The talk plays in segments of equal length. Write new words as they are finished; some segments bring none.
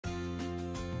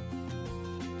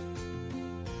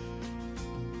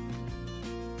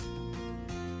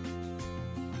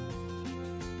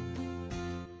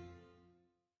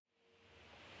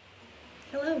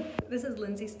This is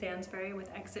Lindsey Stansbury with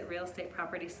Exit Real Estate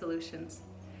Property Solutions.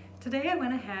 Today I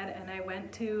went ahead and I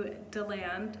went to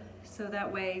Deland so that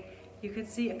way you could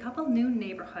see a couple new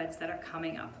neighborhoods that are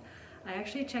coming up. I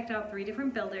actually checked out 3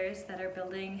 different builders that are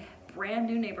building brand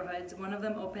new neighborhoods. One of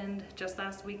them opened just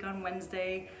last week on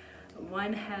Wednesday.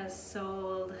 One has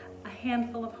sold a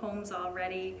handful of homes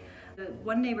already.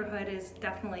 One neighborhood is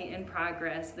definitely in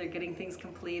progress. They're getting things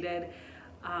completed.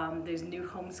 There's new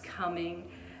homes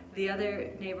coming. The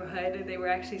other neighborhood, they were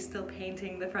actually still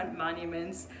painting the front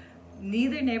monuments.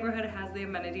 Neither neighborhood has the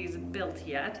amenities built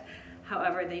yet.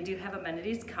 However, they do have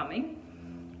amenities coming.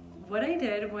 What I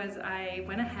did was I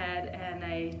went ahead and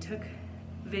I took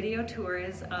video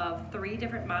tours of 3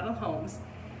 different model homes.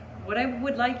 What I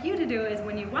would like you to do is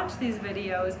when you watch these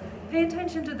videos, pay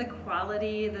attention to the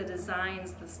quality, the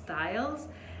designs, the styles,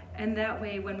 and that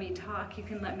way when we talk, you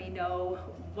can let me know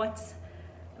what's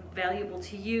valuable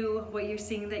to you, what you're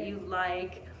seeing that you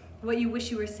like, what you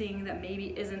wish you were seeing that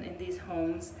maybe isn't in these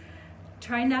homes.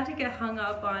 Try not to get hung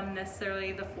up on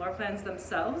necessarily the floor plans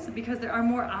themselves because there are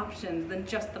more options than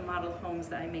just the model homes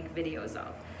that I make videos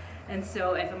of. And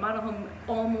so if a model home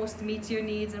almost meets your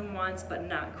needs and wants but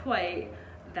not quite,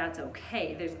 that's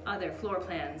okay. There's other floor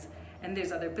plans and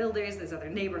there's other builders, there's other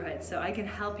neighborhoods, so I can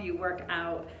help you work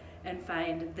out and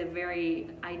find the very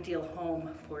ideal home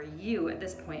for you at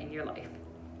this point in your life.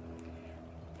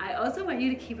 I also want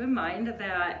you to keep in mind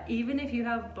that even if you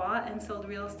have bought and sold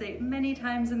real estate many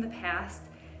times in the past,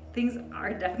 things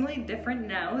are definitely different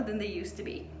now than they used to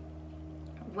be.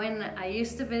 When I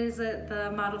used to visit the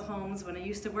model homes, when I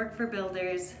used to work for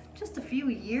builders just a few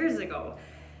years ago,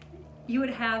 you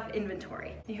would have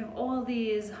inventory. You have all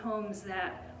these homes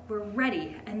that were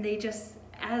ready and they just,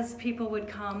 as people would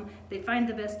come, they'd find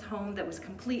the best home that was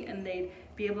complete and they'd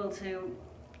be able to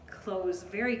close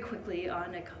very quickly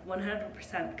on a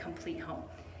 100% complete home.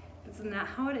 It's not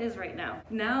how it is right now.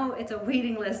 Now it's a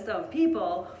waiting list of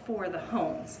people for the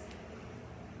homes.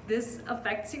 This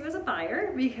affects you as a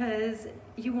buyer because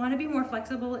you want to be more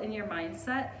flexible in your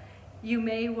mindset. You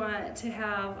may want to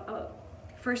have a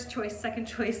first choice, second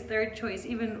choice, third choice,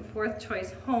 even fourth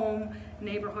choice home,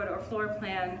 neighborhood or floor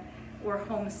plan or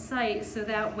home site, so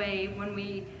that way when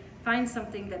we find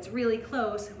something that's really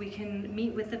close, we can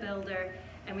meet with the builder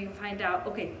and we can find out,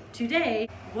 okay, today,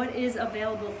 what is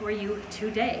available for you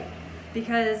today?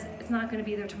 Because it's not gonna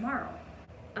be there tomorrow.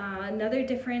 Another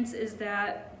difference is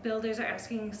that builders are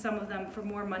asking some of them for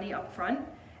more money up front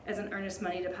as an earnest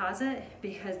money deposit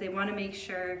because they wanna make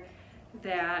sure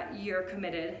that you're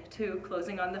committed to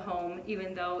closing on the home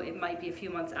even though it might be a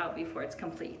few months out before it's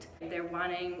complete. They're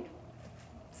wanting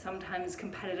sometimes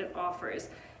competitive offers.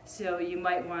 So you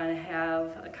might wanna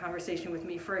have a conversation with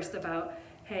me first about,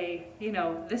 hey, you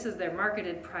know, this is their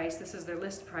marketed price, this is their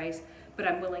list price, but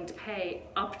I'm willing to pay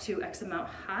up to X amount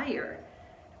higher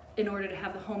in order to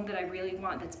have the home that I really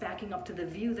want, that's backing up to the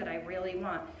view that I really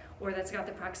want, or that's got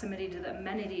the proximity to the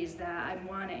amenities that I'm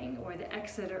wanting, or the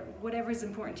exit, or whatever is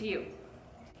important to you.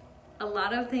 A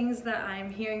lot of things that I'm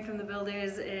hearing from the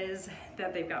builders is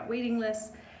that they've got waiting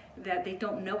lists, that they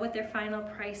don't know what their final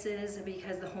price is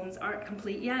because the homes aren't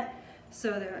complete yet,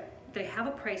 so they have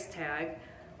a price tag,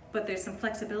 but there's some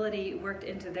flexibility worked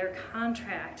into their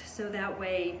contract so that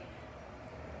way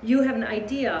you have an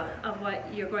idea of what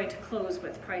you're going to close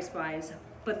with price-wise,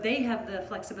 but they have the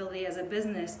flexibility as a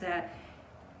business that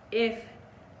if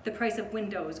the price of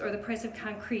windows or the price of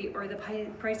concrete or the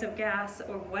price of gas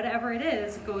or whatever it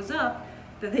is goes up,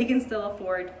 that they can still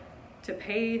afford to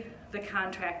pay the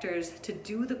contractors to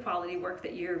do the quality work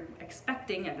that you're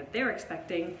expecting and that they're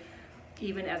expecting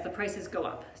even as the prices go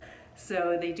up.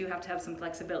 So they do have to have some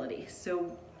flexibility.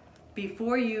 So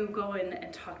before you go in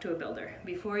and talk to a builder,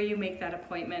 before you make that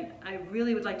appointment, I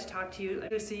really would like to talk to you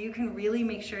so you can really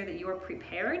make sure that you're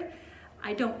prepared.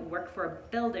 I don't work for a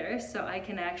builder, so I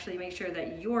can actually make sure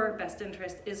that your best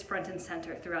interest is front and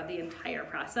center throughout the entire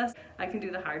process. I can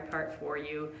do the hard part for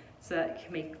you so that it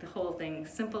can make the whole thing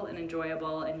simple and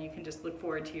enjoyable and you can just look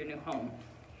forward to your new home.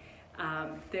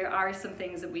 There are some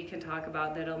things that we can talk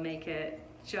about that'll make it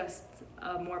just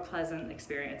a more pleasant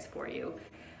experience for you.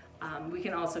 We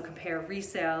can also compare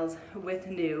resales with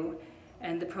new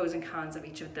and the pros and cons of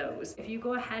each of those. If you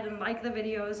go ahead and like the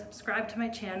videos, subscribe to my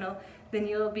channel, then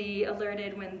you'll be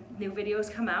alerted when new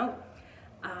videos come out.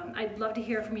 I'd love to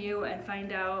hear from you and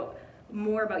find out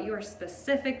more about your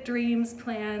specific dreams,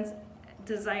 plans,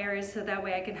 desires, so that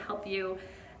way I can help you.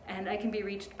 And I can be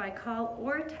reached by call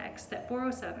or text at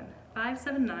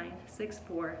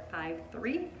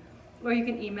 407-579-6453. Or you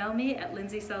can email me at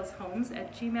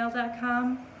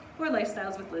lindseySellsHomes@gmail.com or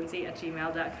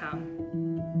lifestyleswithlindsey@gmail.com.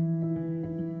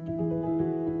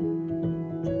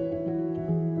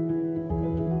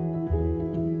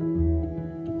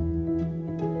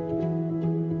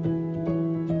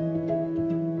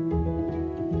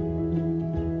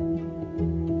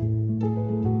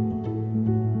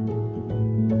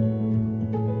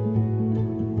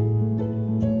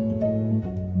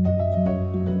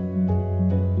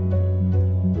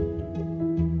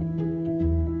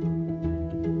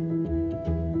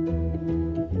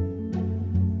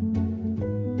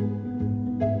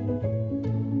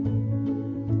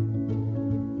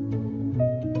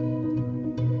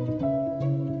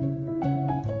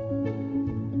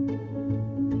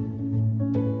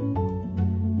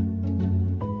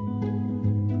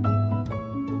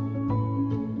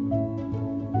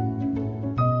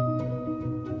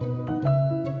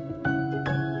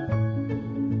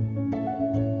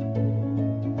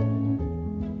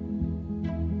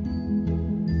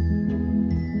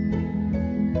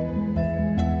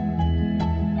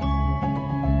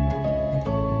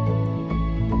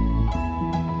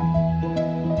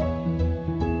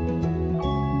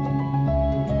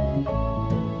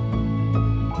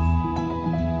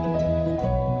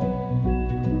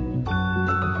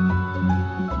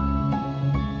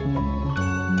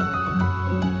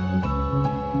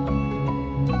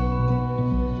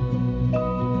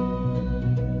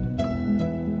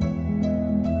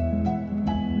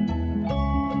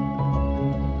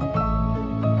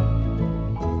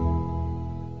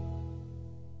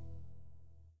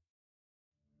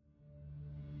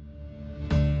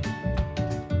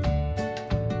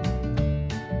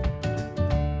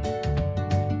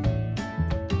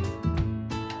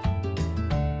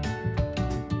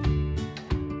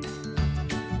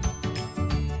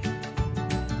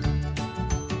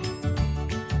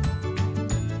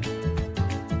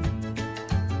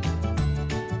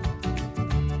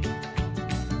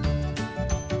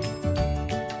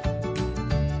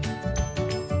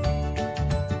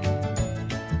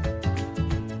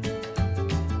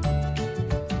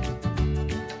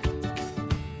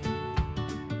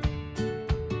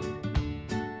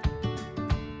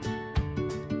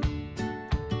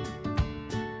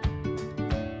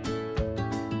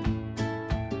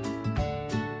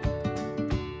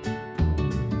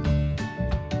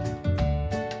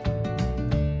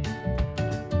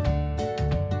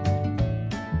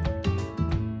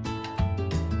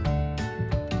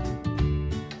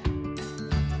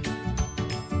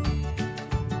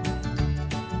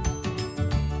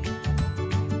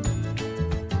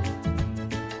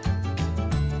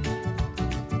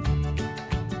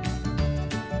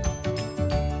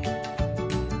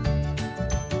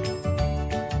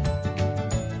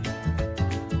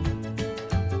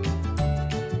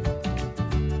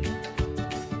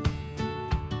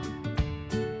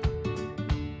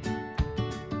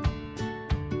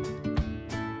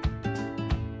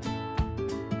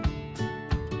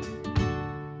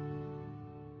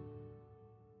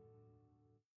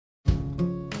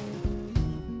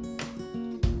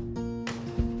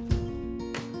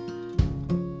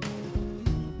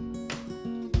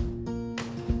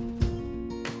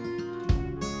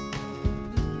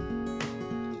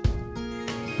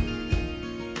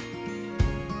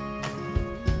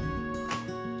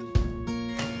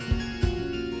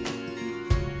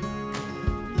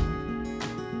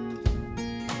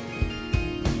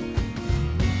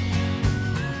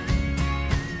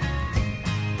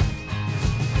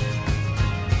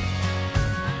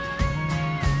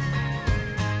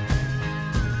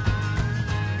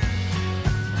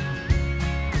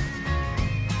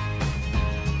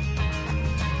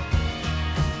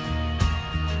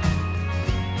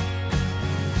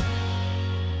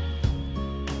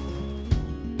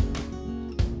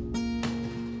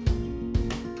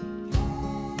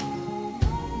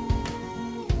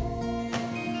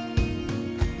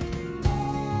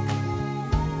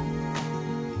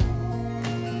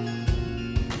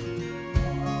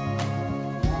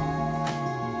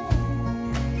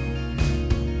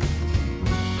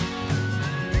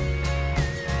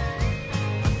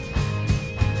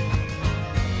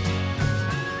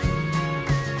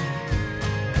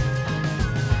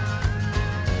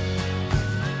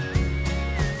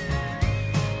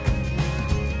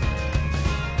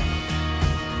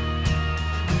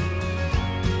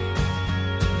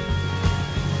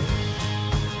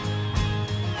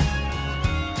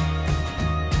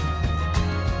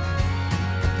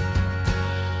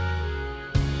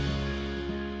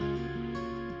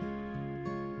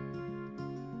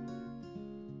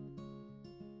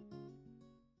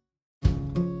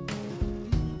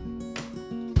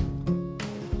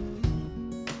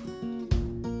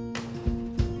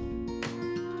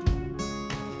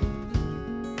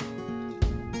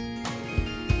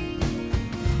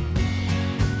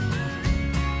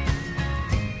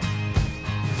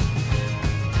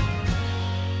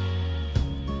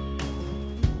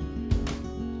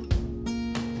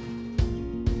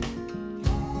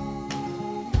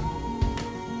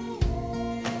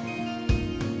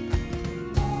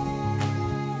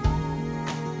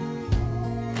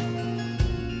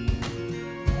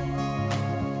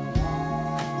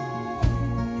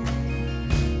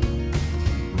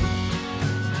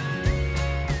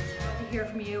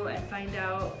 find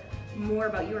out more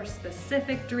about your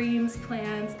specific dreams,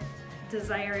 plans,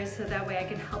 desires, so that way I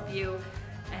can help you,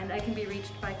 and I can be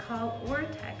reached by call or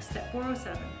text at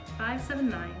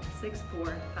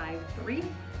 407-579-6453,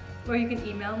 or you can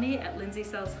email me at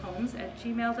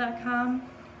lindseysellshomes@gmail.com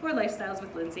or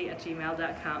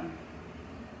lifestyleswithlindsey@gmail.com.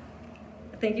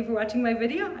 Thank you for watching my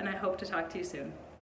video, and I hope to talk to you soon.